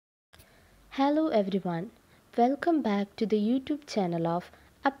Hello everyone, welcome back to the YouTube channel of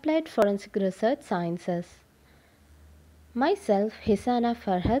Applied Forensic Research Sciences. Myself Hisana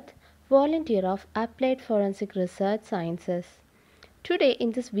Farhat, volunteer of Applied Forensic Research Sciences. Today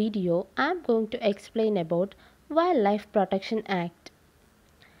in this video I am going to explain about Wildlife Protection Act.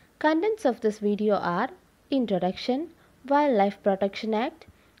 Contents of this video are Introduction, Wildlife Protection Act,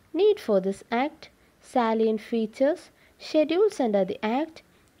 Need for this Act, Salient Features, Schedules under the Act,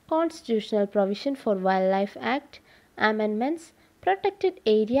 Constitutional Provision for Wildlife Act, Amendments, Protected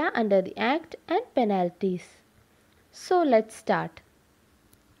Area under the Act and Penalties. So let's start.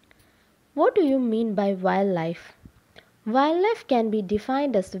 What do you mean by wildlife? Wildlife can be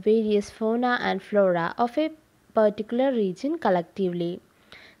defined as the various fauna and flora of a particular region collectively.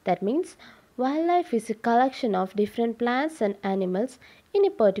 That means wildlife is a collection of different plants and animals in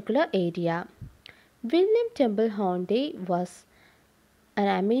a particular area. William Temple Hornday was an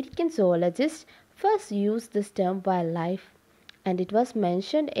American zoologist first used this term wildlife, and it was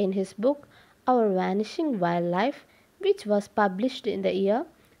mentioned in his book Our Vanishing Wildlife, which was published in the year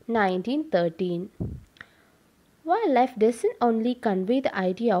 1913. Wildlife doesn't only convey the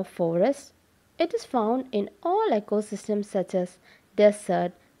idea of forest, it is found in all ecosystems such as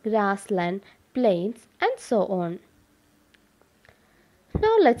desert, grassland, plains, and so on.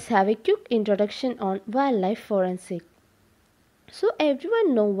 Now let's have a quick introduction on wildlife forensic. So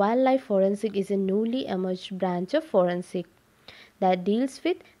everyone know wildlife forensic is a newly emerged branch of forensic that deals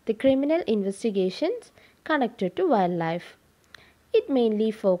with the criminal investigations connected to wildlife. It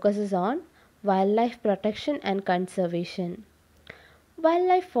mainly focuses on wildlife protection and conservation.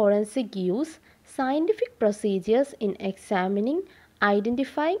 Wildlife forensic use scientific procedures in examining,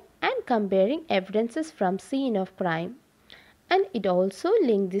 identifying and comparing evidences from scene of crime, and it also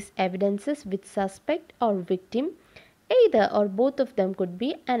links these evidences with suspect or victim. Either or both of them could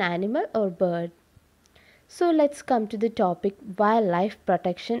be an animal or bird. So let's come to the topic Wildlife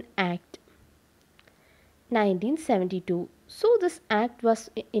Protection Act 1972. So this act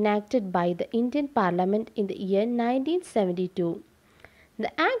was enacted by the Indian Parliament in the year 1972.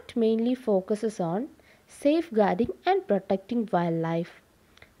 The act mainly focuses on safeguarding and protecting wildlife,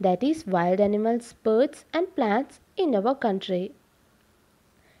 that is wild animals, birds and plants in our country.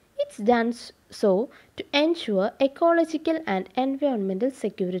 It's done so to ensure ecological and environmental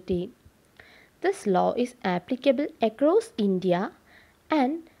security. This law is applicable across India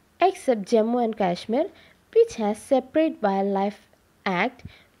and except Jammu and Kashmir, which has separate wildlife act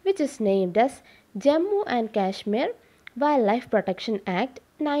which is named as Jammu and Kashmir Wildlife Protection Act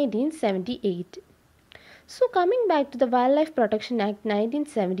 1978. So coming back to the Wildlife Protection Act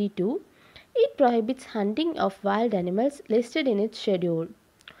 1972, it prohibits hunting of wild animals listed in its schedule.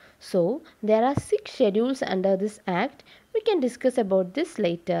 So, there are 6 schedules under this act. We can discuss about this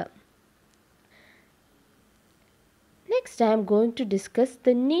later. Next, I am going to discuss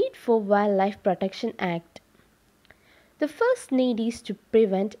the need for Wildlife Protection Act. The first need is to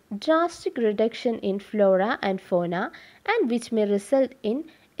prevent drastic reduction in flora and fauna and which may result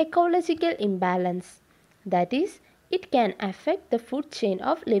in ecological imbalance. That is, it can affect the food chain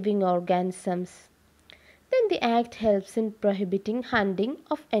of living organisms. Then the Act helps in prohibiting hunting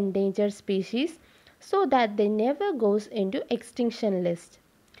of endangered species so that they never goes into extinction list.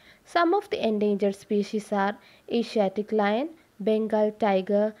 Some of the endangered species are Asiatic lion, Bengal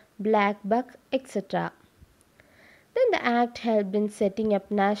tiger, black buck, etc. Then the Act helped in setting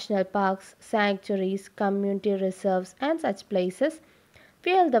up national parks, sanctuaries, community reserves and such places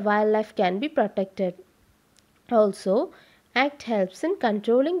where the wildlife can be protected. Also, Act helps in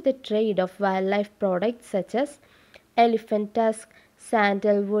controlling the trade of wildlife products such as elephant tusk,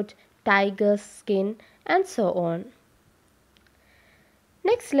 sandalwood, tiger skin and so on.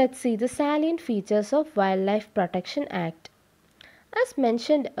 Next, let's see the salient features of Wildlife Protection Act. As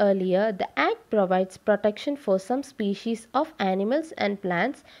mentioned earlier, the Act provides protection for some species of animals and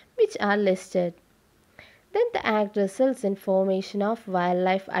plants which are listed. Then the Act results in formation of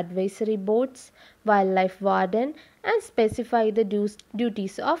wildlife advisory boards, wildlife warden and specify the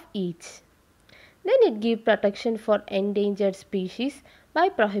duties of each. Then it gives protection for endangered species by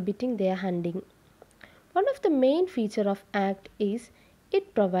prohibiting their hunting. One of the main features of Act is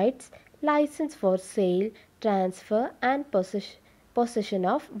it provides license for sale, transfer and possession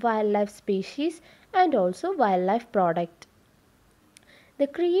of wildlife species and also wildlife product. The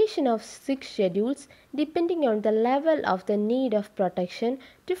creation of 6 schedules depending on the level of the need of protection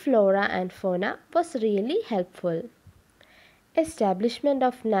to flora and fauna was really helpful. Establishment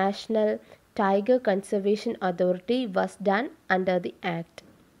of National Tiger Conservation Authority was done under the Act.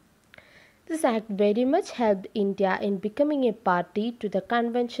 This act very much helped India in becoming a party to the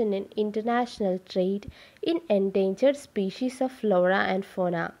Convention on International Trade in Endangered Species of Flora and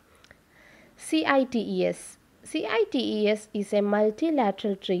Fauna. CITES. CITES is a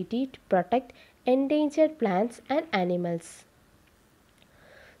multilateral treaty to protect endangered plants and animals.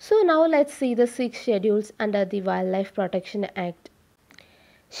 So now let's see the 6 schedules under the Wildlife Protection Act.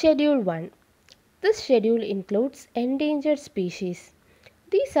 Schedule 1. This schedule includes endangered species.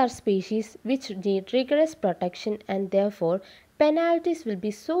 These are species which need rigorous protection and therefore penalties will be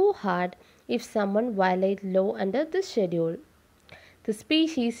so hard if someone violates law under this schedule. The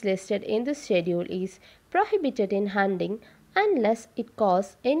species listed in this schedule is prohibited in hunting unless it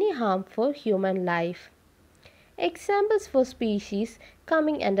causes any harm for human life. Examples for species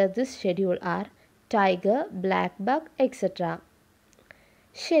coming under this schedule are tiger, black buck, etc.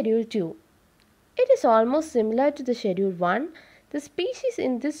 Schedule 2. It is almost similar to the Schedule 1. The species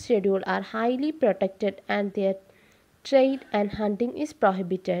in this schedule are highly protected and their trade and hunting is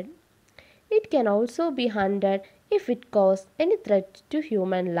prohibited. It can also be hunted if it causes any threat to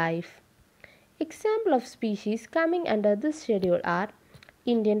human life. Examples of species coming under this schedule are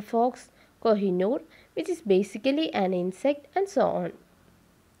Indian fox, Kohinoor, which is basically an insect, and so on.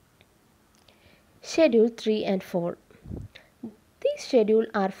 Schedule 3 and 4. These schedules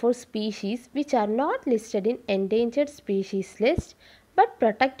are for species which are not listed in endangered species list but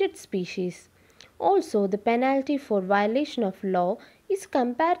protected species. Also, the penalty for violation of law is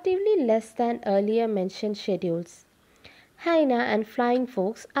comparatively less than earlier mentioned schedules. Hyena and flying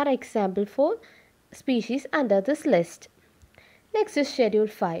fox are examples for species under this list. Next is Schedule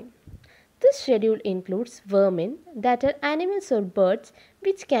 5. This schedule includes vermin, that are animals or birds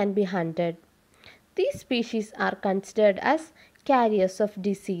which can be hunted. These species are considered as carriers of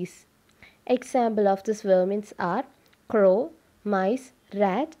disease. Examples of these vermin are crow, mice,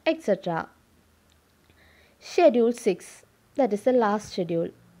 rat, etc. Schedule 6, that is the last schedule.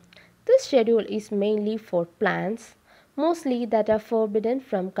 This schedule is mainly for plants, mostly that are forbidden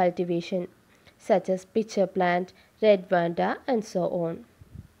from cultivation, such as pitcher plant, red vanda, and so on.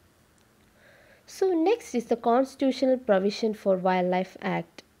 So next is the Constitutional Provision for Wildlife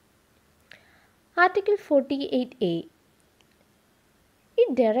Act. Article 48A.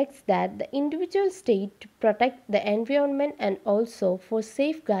 It directs that the individual state to protect the environment and also for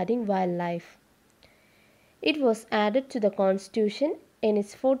safeguarding wildlife. It was added to the Constitution in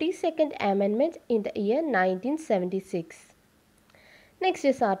its 42nd Amendment in the year 1976. Next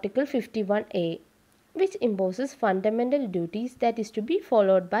is Article 51A, which imposes fundamental duties that is to be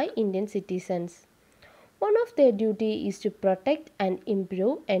followed by Indian citizens. One of their duty is to protect and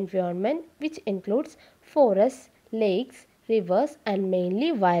improve environment, which includes forests, lakes, rivers, and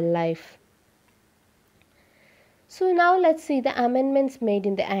mainly wildlife. So now let's see the amendments made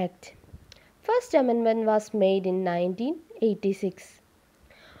in the Act. First amendment was made in 1986.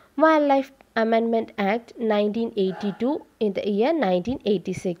 Wildlife Amendment Act 1982 in the year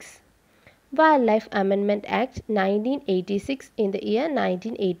 1986. Wildlife Amendment Act 1986 in the year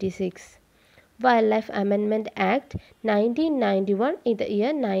 1986. Wildlife Amendment Act 1991 in the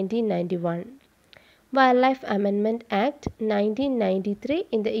year 1991. Wildlife Amendment Act 1993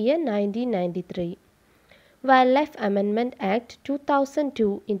 in the year 1993. Wildlife Amendment Act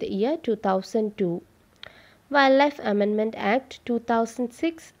 2002 in the year 2002. Wildlife Amendment Act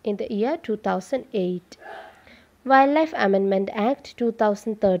 2006 in the year 2008. Wildlife Amendment Act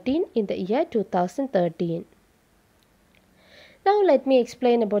 2013 in the year 2013. Now let me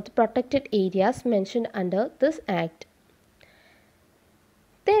explain about the protected areas mentioned under this Act.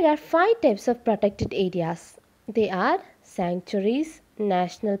 There are 5 types of protected areas. They are sanctuaries,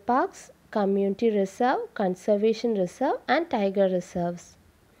 national parks, community reserve, conservation reserve, and tiger reserves.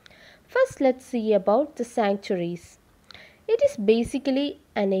 First, let's see about the sanctuaries. It is basically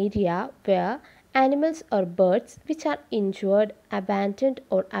an area where animals or birds which are injured, abandoned,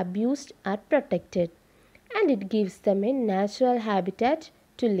 or abused are protected, and it gives them a natural habitat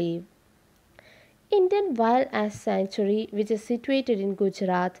to live. Indian Wild Ass Sanctuary, which is situated in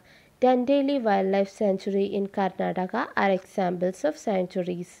Gujarat, Dandeli Wildlife Sanctuary in Karnataka are examples of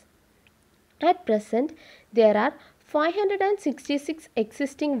sanctuaries. At present, there are 566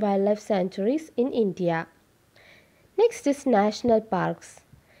 existing wildlife sanctuaries in India. Next is national parks.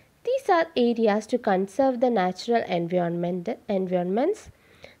 These are areas to conserve the natural environments.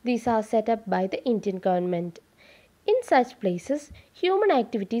 These are set up by the Indian government. In such places, human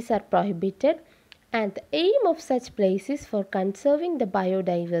activities are prohibited, and the aim of such places is for conserving the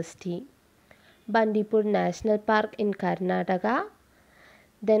biodiversity. Bandipur National Park in Karnataka,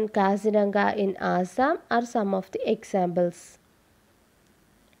 then Kaziranga in Assam are some of the examples.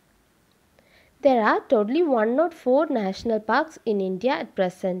 There are totally 104 national parks in India at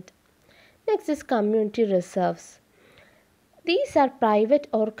present. Next is community reserves. These are private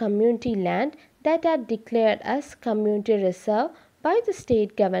or community land that are declared as community reserve by the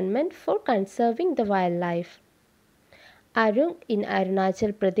state government for conserving the wildlife. Arung in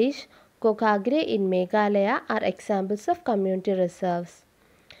Arunachal Pradesh, Kokagre in Meghalaya are examples of community reserves.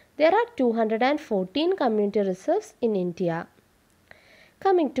 There are 214 community reserves in India.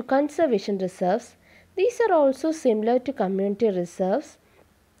 Coming to conservation reserves, these are also similar to community reserves.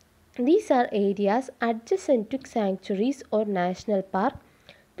 These are areas adjacent to sanctuaries or national park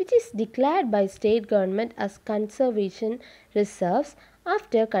which is declared by state government as conservation reserves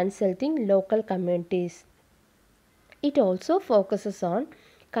after consulting local communities. It also focuses on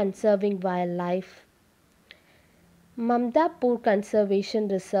conserving wildlife. Mamdapur Conservation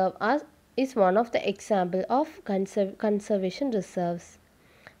Reserve is one of the examples of conservation reserves.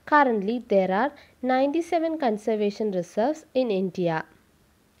 Currently, there are 97 conservation reserves in India.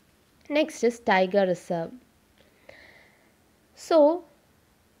 Next is Tiger Reserve. So,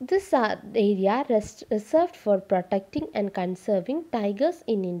 this area reserved for protecting and conserving tigers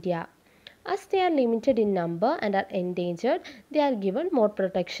in India. As they are limited in number and are endangered, they are given more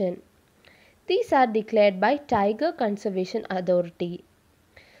protection. These are declared by Tiger Conservation Authority.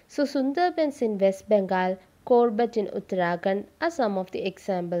 So, Sundarbans in West Bengal, Corbett in Uttarakhand are some of the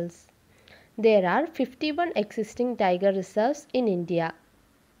examples. There are 51 existing tiger reserves in India.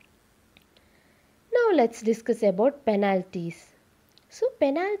 Now let's discuss about penalties. So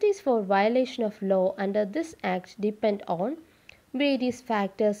penalties for violation of law under this act depend on various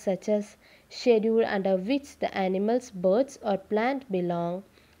factors such as schedule under which the animals, birds or plant belong,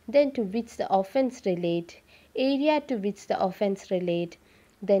 then to which the offence relate, area to which the offence relate,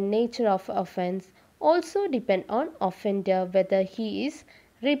 then nature of offence, also depend on offender whether he is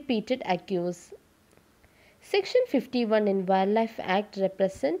repeated accused. Section 51 in Wildlife Act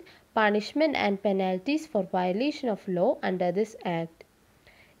represent punishment and penalties for violation of law under this act.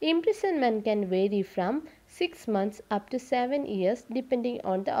 Imprisonment can vary from 6 months up to 7 years depending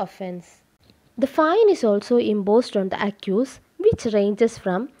on the offence. The fine is also imposed on the accused, which ranges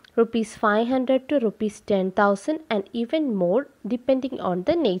from Rs 500 to Rs 10,000 and even more depending on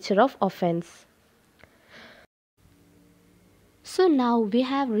the nature of offence. So now we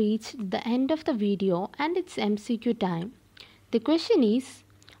have reached the end of the video and it's MCQ time. The question is,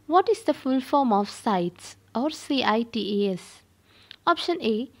 what is the full form of CITES or CITES? Option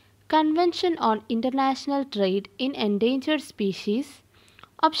A, Convention on International Trade in Endangered Species.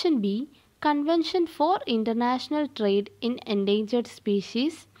 Option B, Convention for International Trade in Endangered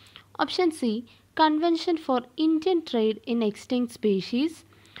Species. Option C, Convention for Indian Trade in Extinct Species.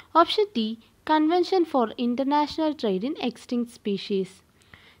 Option D, Convention for International Trade in Extinct Species.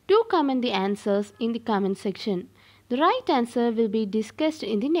 Do comment the answers in the comment section. The right answer will be discussed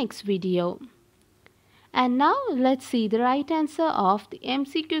in the next video. And now let's see the right answer of the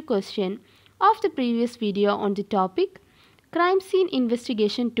MCQ question of the previous video on the topic Crime Scene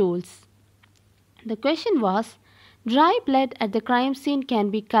Investigation Tools. The question was, dry blood at the crime scene can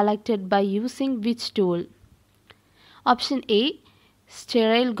be collected by using which tool? Option A,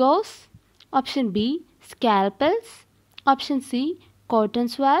 sterile gauze. Option B, scalpels. Option C, cotton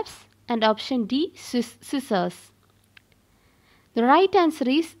swabs. And option D, scissors. The right answer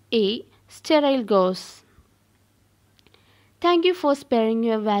is A, sterile gauze. Thank you for sparing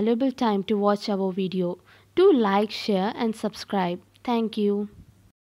your valuable time to watch our video. Do like, share and subscribe. Thank you.